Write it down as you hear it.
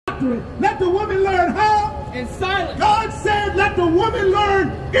doctrine. Let the woman learn how? In silence. God said let the woman learn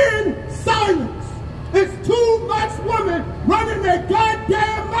in silence. It's too much women running their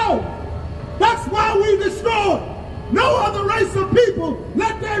goddamn mouth. That's why we destroy. No other race of people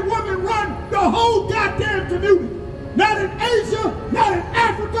let their women run the whole goddamn community. Not in Asia, not in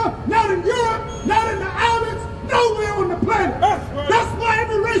Africa, not in Europe, not in the islands, nowhere on the planet. That's why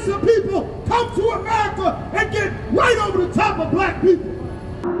every race of people come to America and get right over the top of black people.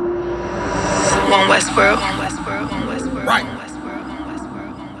 On Westboro. Right.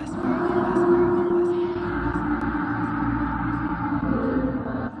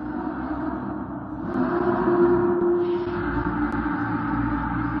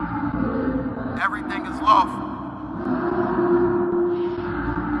 Everything is lawful.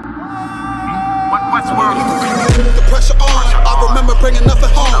 Westworld. The pressure on. I remember bringing nothing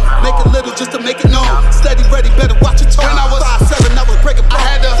home. Make it little just to make it known. Steady, ready, better watch your tone. When I was 5'7", I was breaking bone.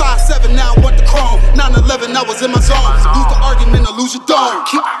 I had 5'7", now I want the chrome. 9'11", I was in my zone. Lose the argument or lose your dome.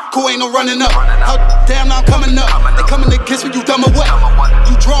 Keep cool, ain't no running up. How damn, now I'm coming up. They coming to kiss me, you dumb or what?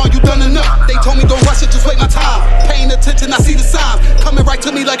 You drawing, you done enough. They told me don't rush it, just wait my time. Paying attention, I see the signs. Coming right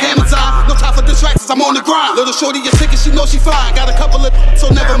to me like Amazon. No time for distractions, I'm on the grind. Little shorty, your ticket, she know she fine. Got a couple of so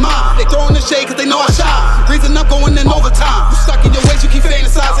never mind. They throwing the shade cause they know I shine. Reason I'm going in overtime. You stuck in your ways, you keep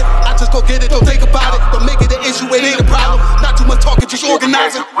fantasizing. I just go get it, don't think about it. Don't make it an issue, it ain't a problem. Not too much talking, just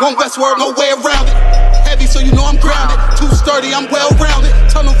organizing. One Westworld, no way around it. Heavy, so you know I'm grounded. Too sturdy, I'm well rounded.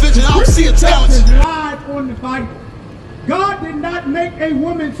 Tunnel vision, I don't see a challenge. Lied on the Bible. God did not make a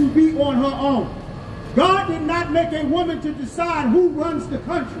woman to be on her own. God did not make a woman to decide who runs the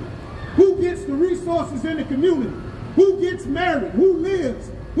country, who gets the resources in the community, who gets married, who lives,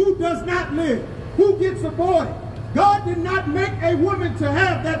 who does not live, who gets aborted. God did not make a woman to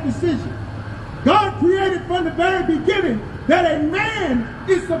have that decision. God created from the very beginning that a man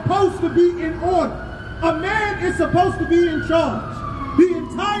is supposed to be in order. A man is supposed to be in charge. The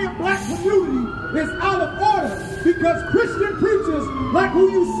entire black community is out of order because Christian preachers, like who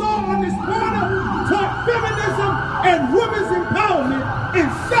you saw on this corner, taught feminism and women's empowerment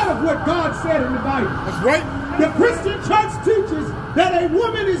instead of what God said in the Bible. That's right. The Christian church teaches that a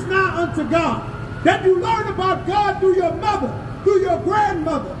woman is not unto God. That you learn about God through your mother, through your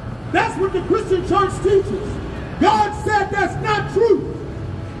grandmother. That's what the Christian church teaches. God said that's not true.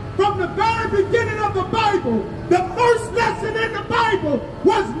 From the very beginning of the Bible, the first lesson in the Bible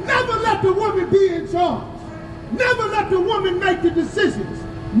was never let the woman be in charge. Never let the woman make the decisions.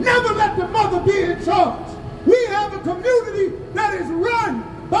 Never let the mother be in charge. We have a community that is run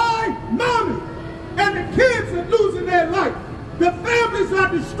by mommy. And the kids are losing their life. The families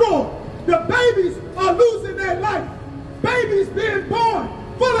are destroyed. The babies are losing their life. Babies being born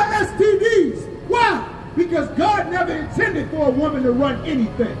full of STDs. Why? Because God never intended for a woman to run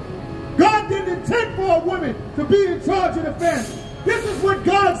anything. God didn't intend for a woman to be in charge of the family. This is what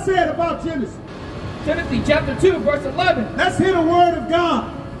God said about Genesis. Timothy chapter 2, verse 11. Let's hear the word of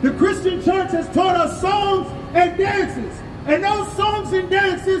God. The Christian church has taught us songs and dances. And those songs and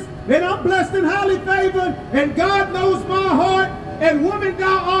dances, and I'm blessed and highly favored, and God knows my heart, and woman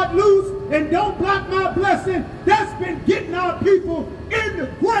thou art loose, and don't block my blessing, that's been getting our people in the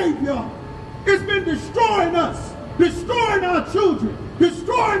graveyard. It's been destroying us, destroying our children,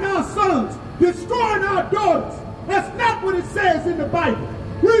 destroying our sons, destroying our daughters. That's not what it says in the Bible.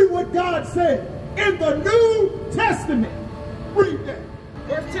 Read what God said in the New Testament. Read that.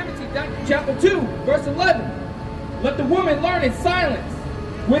 1 Timothy chapter 2, verse 11. Let the woman learn in silence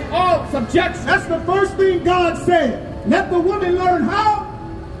with all subjection. That's the first thing God said. Let the woman learn how?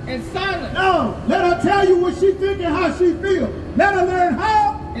 In silence. No. Let her tell you what she think and how she feel. Let her learn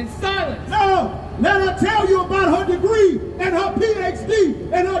how? In silence. No. Let her tell you about her degree and her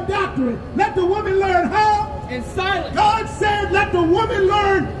PhD and her doctorate. Let the woman learn how? In silence. God said let the woman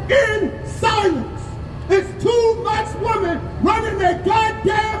learn in silence. It's too much women running their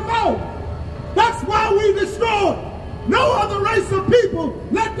goddamn mouth. That's why we destroy. No other race of people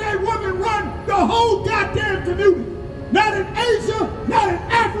let their women run the whole goddamn community. Not in Asia, not in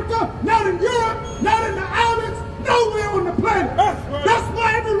Africa, not in Europe, not in the islands, nowhere on the planet. That's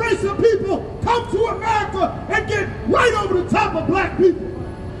why every race of people come to America and get right over the top of black people.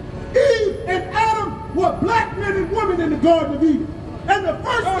 Eve and Adam were black men and women in the Garden of Eden. And the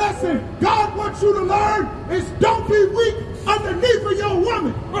first lesson God wants you to learn is don't be weak underneath of your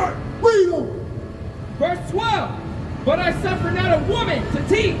woman. Read over. Verse 12. But I suffer not a woman to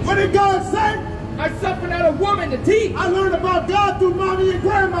teach. What did God say? I suffer not a woman to teach. I learned about God through mommy and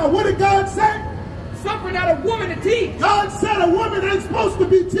grandma. What did God say? Suffer not a woman to teach. God said a woman ain't supposed to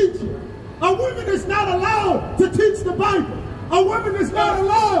be teaching. A woman is not allowed to teach the Bible. A woman is not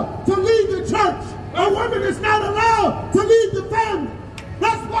allowed A woman is not allowed to lead the family.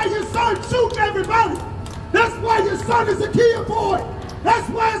 That's why your son shooting everybody. That's why your son is a kid boy. That's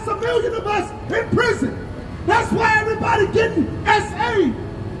why it's 1 million of us in prison. That's why everybody getting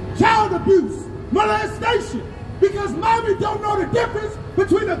SA, child abuse, molestation. Because mommy don't know the difference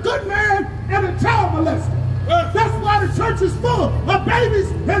between a good man and a child molester. That's why the church is full of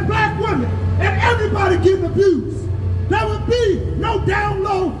babies and black women and everybody getting abused. There would be no down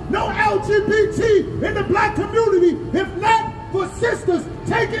low, no LGBT in the black community if not for sisters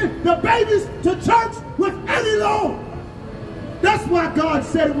taking the babies to church with any law. That's why God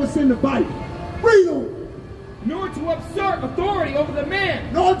said it was in the Bible. Read on. Nor to usurp authority over the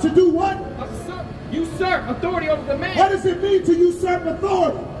man. Nor to do what? Usurp authority over the man. What does it mean to usurp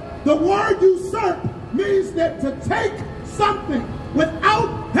authority? The word usurp means that to take something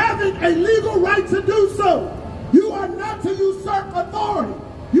without having a legal right to do so. You are not to usurp authority.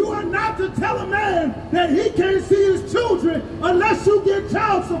 You are not to tell a man that he can't see his children unless you get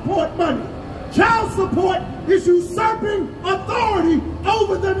child support money. Child support is usurping authority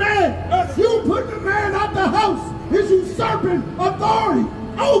over the man. You put the man out the house is usurping authority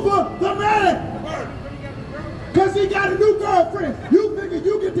over the man. Because he got a new girlfriend. You figure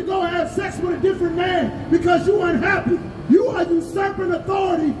you get to go have sex with a different man because you're unhappy. You are usurping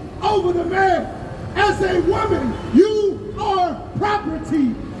authority over the man. As a woman, you are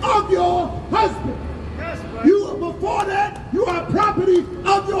property of your husband. Before that, you are property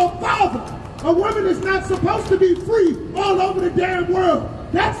of your father. A woman is not supposed to be free all over the damn world.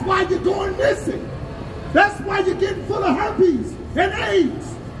 That's why you're going missing. That's why you're getting full of herpes and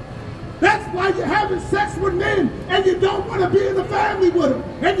AIDS. That's why you're having sex with men and you don't want to be in the family with them.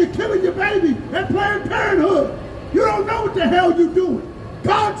 And you're killing your baby and Planned Parenthood. You don't know what the hell you're doing.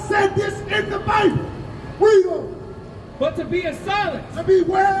 God said this in the Bible. Read on. But to be in silence. To be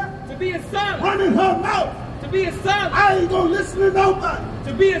where? To be in silence. Running her mouth. To be in silence. I ain't gonna listen to nobody.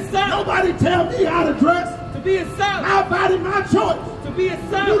 To be in silence. Nobody tell me how to dress. To be in silence. My body, my choice. To be in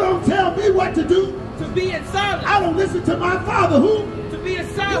silence. You don't tell me what to do. To be in silence. I don't listen to my father. Who? To be in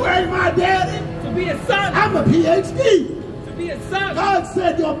silence. You ain't my daddy. To be in silence. I'm a PhD. To be in silence. God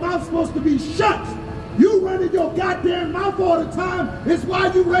said your mouth's supposed to be shut. You running your goddamn mouth all the time is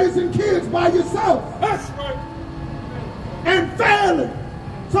why you raising kids by yourself. That's right. And failing.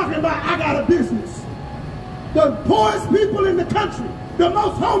 Talking about I got a business. The poorest people in the country, the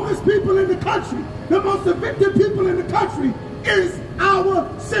most homeless people in the country, the most evicted people in the country is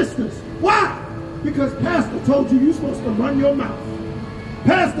our sisters. Why? Because Pastor told you you're supposed to run your mouth.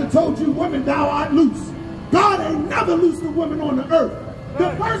 Pastor told you, woman, thou art loose. God ain't never loosed a woman on the earth. The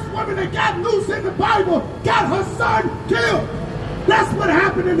first woman that got loose in the Bible got her son killed. That's what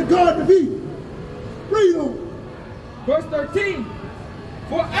happened in the Garden of Eden. Read on. Verse 13.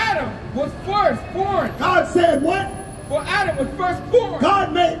 For Adam was first born. God said what? For Adam was first born.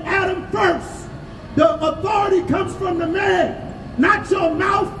 God made Adam first. The authority comes from the man. Not your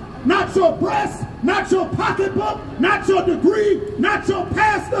mouth, not your breast, not your pocketbook, not your degree, not your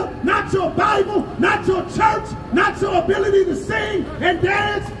pastor, not your Bible, not your church, not your ability to sing and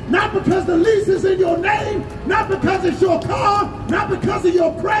dance, not because the lease is in your name, not because it's your car, not because of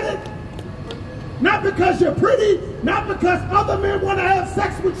your credit, not because you're pretty, not because other men want to have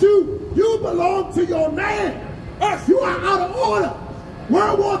sex with you. You belong to your man. You are out of order.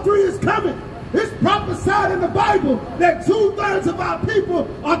 World War III is coming. It's prophesied in the Bible that 2/3 of our people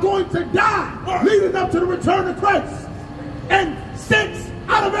are going to die leading up to the return of Christ. And 6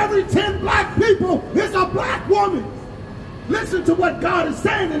 out of every 10 black people is a black woman. Listen to what God is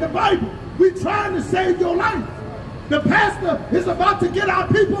saying in the Bible. We're trying to save your life. The pastor is about to get our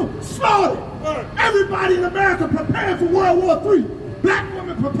people slaughtered. Everybody in America preparing for World War III. Black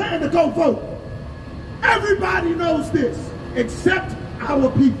women preparing to go vote. Everybody knows this except our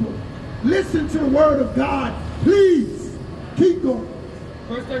people. Listen to the word of God. Please keep going.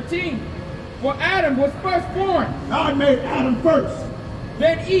 Verse 13. For Adam was first born. God made Adam first.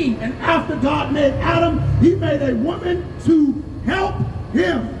 Then Eve. And after God made Adam, he made a woman to help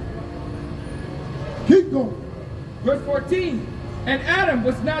him. Keep going. Verse 14. And Adam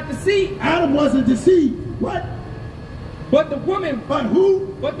was not deceived. Adam wasn't deceived. What? But the woman. But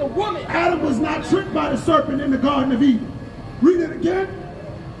who? But the woman. Adam was not tricked by the serpent in the Garden of Eden. Read it again.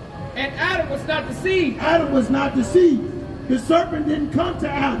 And Adam was not deceived. Adam was not deceived. The serpent didn't come to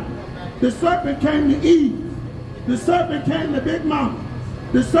Adam. The serpent came to Eve. The serpent came to Big Mama.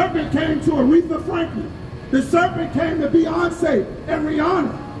 The serpent came to Aretha Franklin. The serpent came to Beyonce and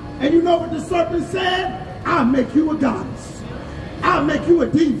Rihanna. And you know what the serpent said? I'll make you a goddess. I'll make you a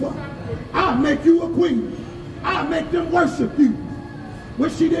diva. I'll make you a queen. I'll make them worship you.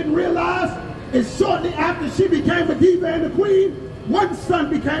 What she didn't realize, And shortly after she became a diva and a queen, one son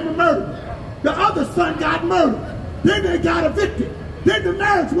became a murderer. The other son got murdered. Then they got evicted. Then the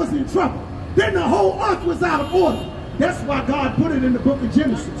marriage was in trouble. Then the whole earth was out of order. That's why God put it in the book of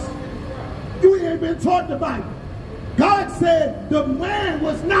Genesis. You ain't been taught the Bible. God said the man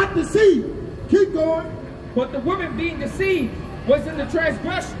was not deceived. Keep going. But the woman being deceived was in the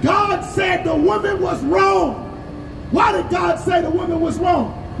transgression. God said the woman was wrong. Why did God say the woman was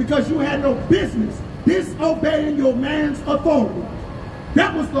wrong? Because you had no business disobeying your man's authority.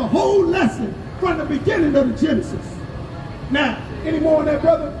 That was the whole lesson from the beginning of the Genesis. Now, any more on that,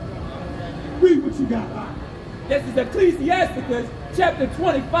 brother? Read what you got. This is Ecclesiasticus chapter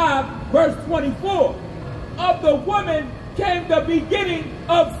 25, verse 24. Of the woman came the beginning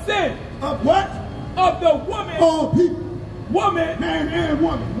of sin. Of what? Of the woman. All people. Woman. Man and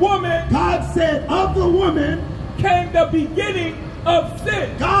woman. Woman. God said of the woman came the beginning of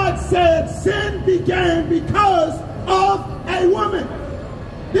sin. God said sin began because of a woman.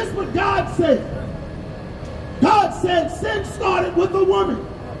 This is what God said. God said sin started with a woman.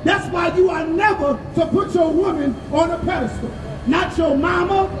 That's why you are never to put your woman on a pedestal. Not your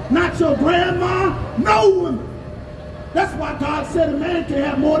mama, not your grandma, no woman. That's why God said a man can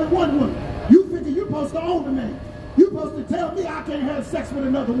have more than one woman. You figure you're supposed to own a man. You're supposed to tell me I can't have sex with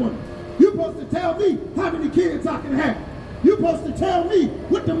another woman. You're supposed to tell me how many kids I can have. You're supposed to tell me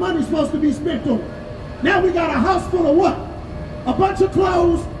what the money's supposed to be spent on. Now we got a house full of what? A bunch of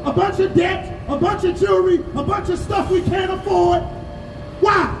clothes, a bunch of debt, a bunch of jewelry, a bunch of stuff we can't afford.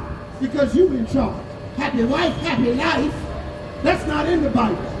 Why? Because you in charge. Happy wife, happy life. That's not in the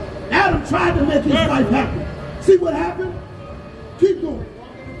Bible. Adam tried to make his wife happy. See what happened? Keep going.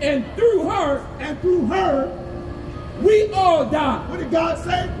 And through her, we all died. What did God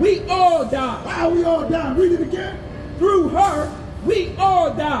say? We all died. Why we all died? Read it again. Through her, we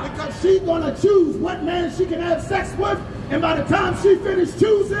all died. Because she's gonna choose what man she can have sex with, and by the time she finished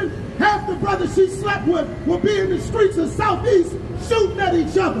choosing, half the brothers she slept with will be in the streets of Southeast shooting at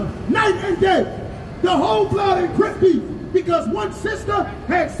each other night and day. The whole blood and Crip beef, because one sister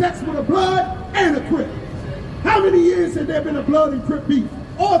had sex with a blood and a Crip. How many years have there been a blood and Crip beef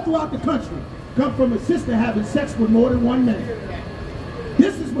all throughout the country? Come from a sister having sex with more than one man.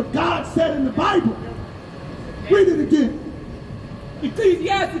 This is what God said in the Bible. Read it again.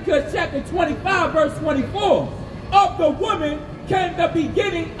 Ecclesiasticus chapter 25, verse 24. Of the woman came the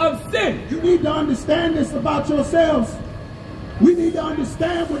beginning of sin. You need to understand this about yourselves. We need to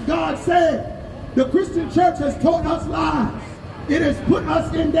understand what God said. The Christian church has taught us lies. It has put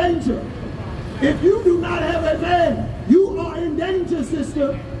us in danger. If you do not have a man, you are in danger,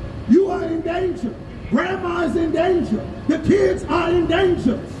 sister. You are in danger. Grandma is in danger. The kids are in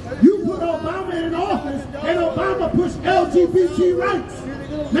danger. You put Obama in office, and Obama pushed LGBT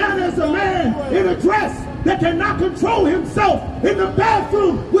rights. Now there's a man in a dress that cannot control himself in the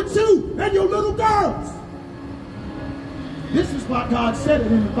bathroom with you and your little girls. This is why God said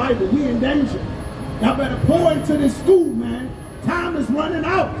it in the Bible. We in danger. Y'all better pour into this school, man. Time is running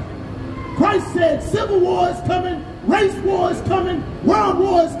out. Christ said civil war is coming, race war is coming, world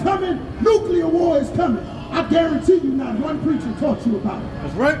war is coming, nuclear war is coming. I guarantee you not one preacher taught you about it.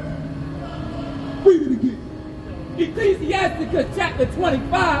 That's right. Read it again. Ecclesiasticus chapter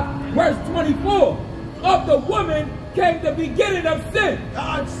 25, verse 24. Of the woman came the beginning of sin.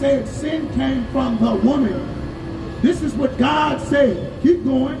 God said sin came from the woman. This is what God said. Keep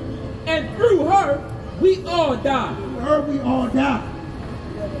going. And through her, we all died. Through her, we all died.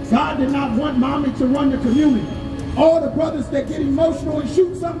 God did not want mommy to run the community. All the brothers that get emotional and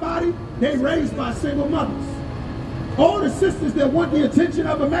shoot somebody, they raised by single mothers. All the sisters that want the attention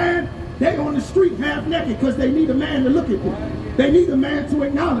of a man, they on the street half naked because they need a man to look at them. They need a man to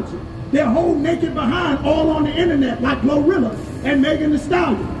acknowledge it. They're whole naked behind all on the internet like Glorilla and Megan Thee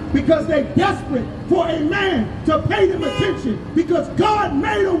Stallion because they're desperate for a man to pay them attention because God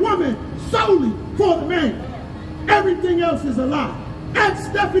made a woman solely for the man. Everything else is a lie. Ask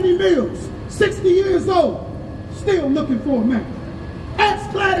Stephanie Mills, 60 years old, still looking for a man.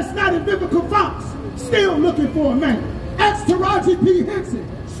 Ask Gladys Knight and Vivica Fox, still looking for a man. Ask Taraji P. Henson,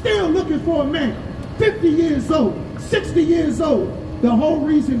 still looking for a man. 50 years old, 60 years old. The whole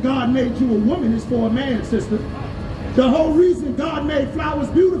reason God made you a woman is for a man, sister. The whole reason God made flowers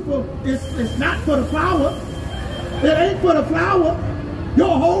beautiful is not for the flower. It ain't for the flower.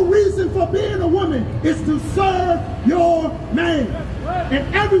 Your whole reason for being a woman is to serve your man.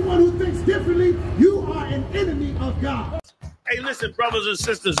 And everyone who thinks differently, you are an enemy of God. Hey, listen, brothers and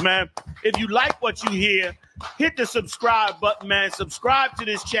sisters, man. If you like what you hear, hit the subscribe button, man. Subscribe to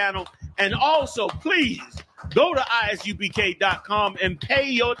this channel. And also, please, go to isubk.com and pay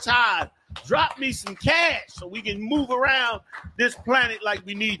your tithe drop me some cash so we can move around this planet like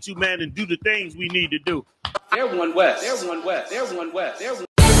we need to, man, and do the things we need to do. They're one West. They're one West. They're one West. They're one